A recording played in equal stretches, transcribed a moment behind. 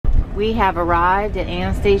We have arrived at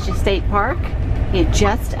Anastasia State Park. It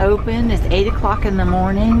just opened. It's 8 o'clock in the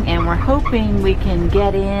morning, and we're hoping we can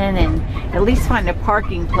get in and at least find a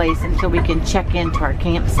parking place until we can check into our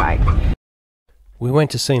campsite. We went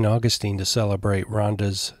to St. Augustine to celebrate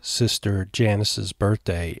Rhonda's sister Janice's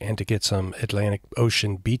birthday and to get some Atlantic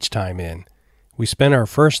Ocean beach time in. We spent our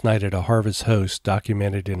first night at a Harvest Host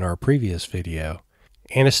documented in our previous video.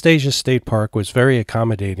 Anastasia State Park was very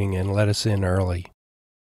accommodating and let us in early.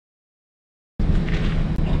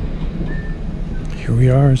 Here we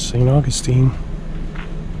are, St. Augustine.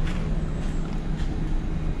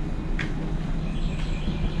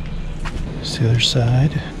 It's the other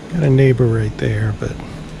side. Got a neighbor right there,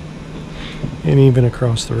 and even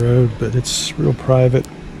across the road, but it's real private.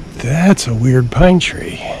 That's a weird pine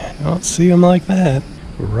tree. I don't see them like that.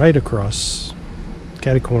 Right across,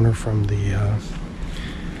 catty corner from the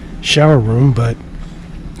shower room, but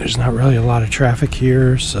there's not really a lot of traffic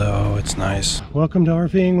here, so it's nice. Welcome to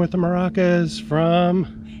RVing with the Moracas from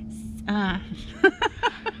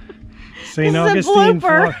St.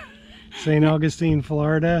 Augustine,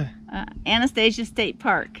 Florida. Anastasia State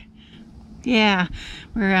Park. Yeah,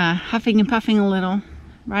 we're huffing and puffing a little,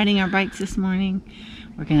 riding our bikes this morning.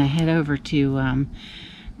 We're gonna head over to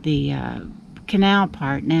the canal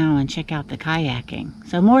part now and check out the kayaking.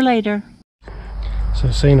 So more later. So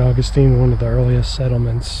St. Augustine, one of the earliest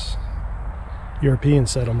settlements, European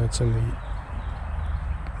settlements in the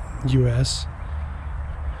U.S.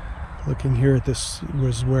 Looking here at this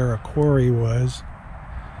was where a quarry was,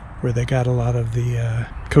 where they got a lot of the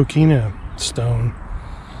coquina stone,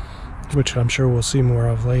 which I'm sure we'll see more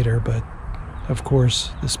of later, but of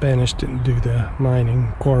course the Spanish didn't do the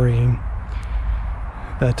mining, quarrying.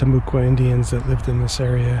 The Timucua Indians that lived in this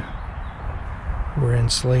area were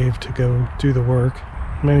enslaved to go do the work,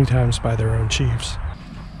 many times by their own chiefs.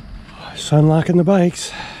 So unlocking the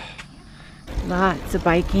bikes. Lots of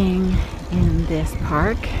biking in this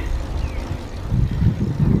park.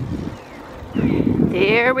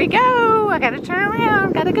 There we go. I gotta turn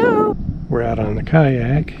around, gotta go. We're out on the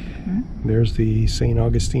kayak. There's the St.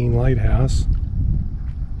 Augustine Lighthouse.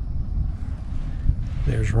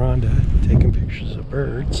 There's Rhonda taking pictures of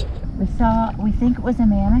birds. We think it was a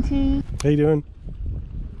manatee. How you doing?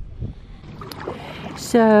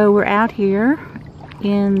 So we're out here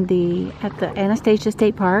at the Anastasia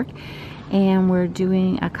State Park, and we're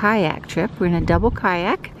doing a kayak trip. We're in a double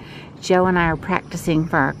kayak. Joe and I are practicing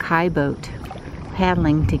for our kai boat,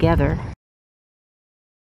 paddling together.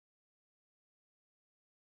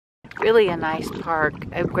 Really a nice park,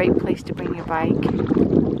 a great place to bring your bike.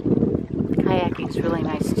 Kayaking's really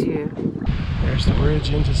nice too. There's the bridge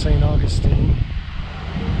into St. Augustine.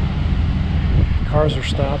 Cars are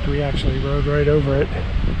stopped. We actually rode right over it.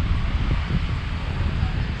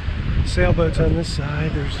 Sailboats on this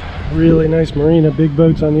side. There's really nice marina, big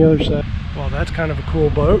boats on the other side. Well, that's kind of a cool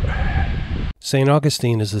boat. St.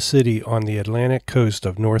 Augustine is a city on the Atlantic coast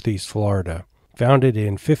of northeast Florida. Founded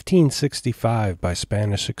in 1565 by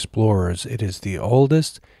Spanish explorers, it is the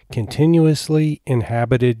oldest continuously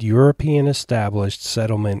inhabited European established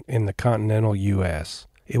settlement in the continental U.S.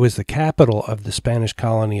 It was the capital of the Spanish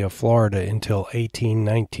colony of Florida until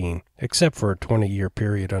 1819, except for a 20-year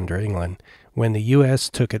period under England, when the U.S.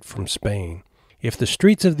 took it from Spain. If the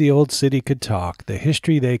streets of the old city could talk, the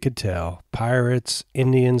history they could tell, pirates,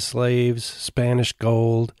 Indian slaves, Spanish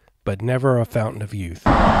gold, but never a fountain of youth.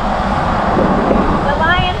 The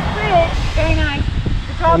Lion's Bridge, very nice.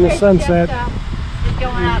 And the sunset. It's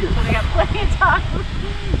going up, so we got plenty of time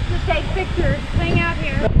to take pictures. Hang out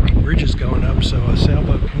here. The bridge is going up so a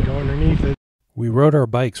sailboat can go underneath it. We rode our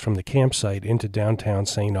bikes from the campsite into downtown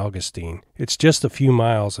St. Augustine. It's just a few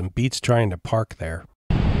miles and beats trying to park there.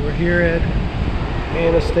 We're here at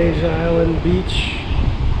Anastasia Island Beach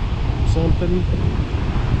something.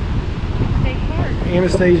 State Park.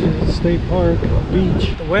 Anastasia State Park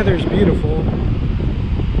Beach. The weather's beautiful.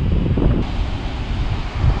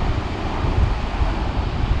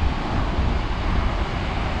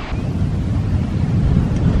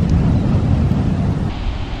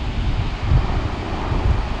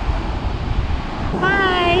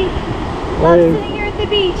 Hi. Love sitting here at the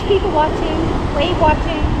beach. People watching, wave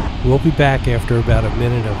watching. We'll be back after about a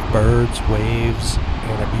minute of birds, waves,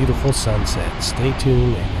 and a beautiful sunset. Stay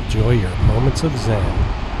tuned and enjoy your moments of zen.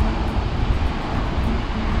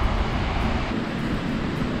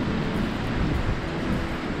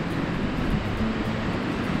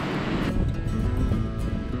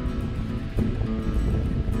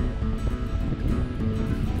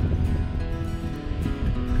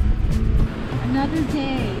 Another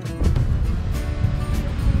day.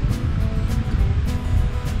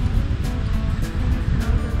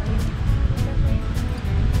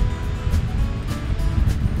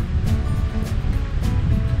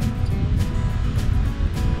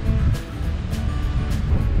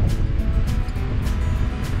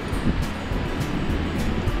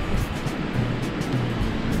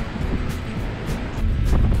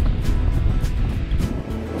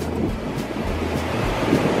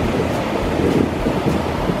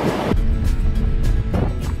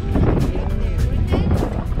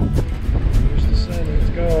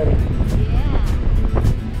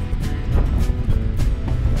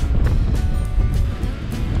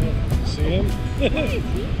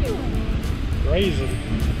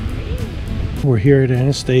 We're here at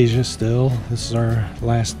Anastasia still. This is our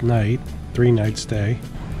last night, 3-night stay.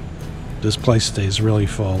 This place stays really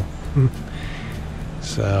full.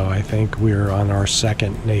 So I think we're on our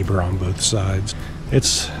second neighbor on both sides.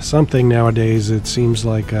 It's something nowadays. It seems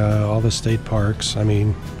like all the state parks, I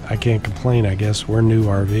mean, I can't complain, I guess. We're new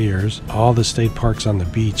RVers. All the state parks on the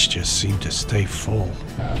beach just seem to stay full.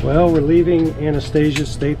 Well, we're leaving Anastasia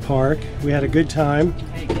State Park. We had a good time.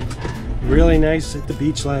 Really nice at the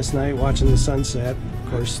beach last night watching the sunset.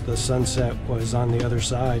 Of course, the sunset was on the other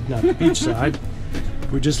side, not the beach side.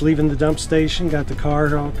 We're just leaving the dump station, got the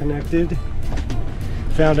car all connected.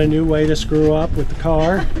 Found a new way to screw up with the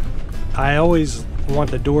car. I always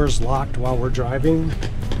want the doors locked while we're driving,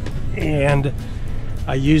 and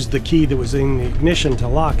I used the key that was in the ignition to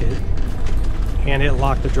lock it, and it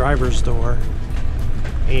locked the driver's door,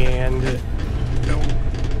 and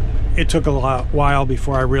it took a while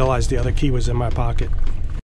before I realized the other key was in my pocket.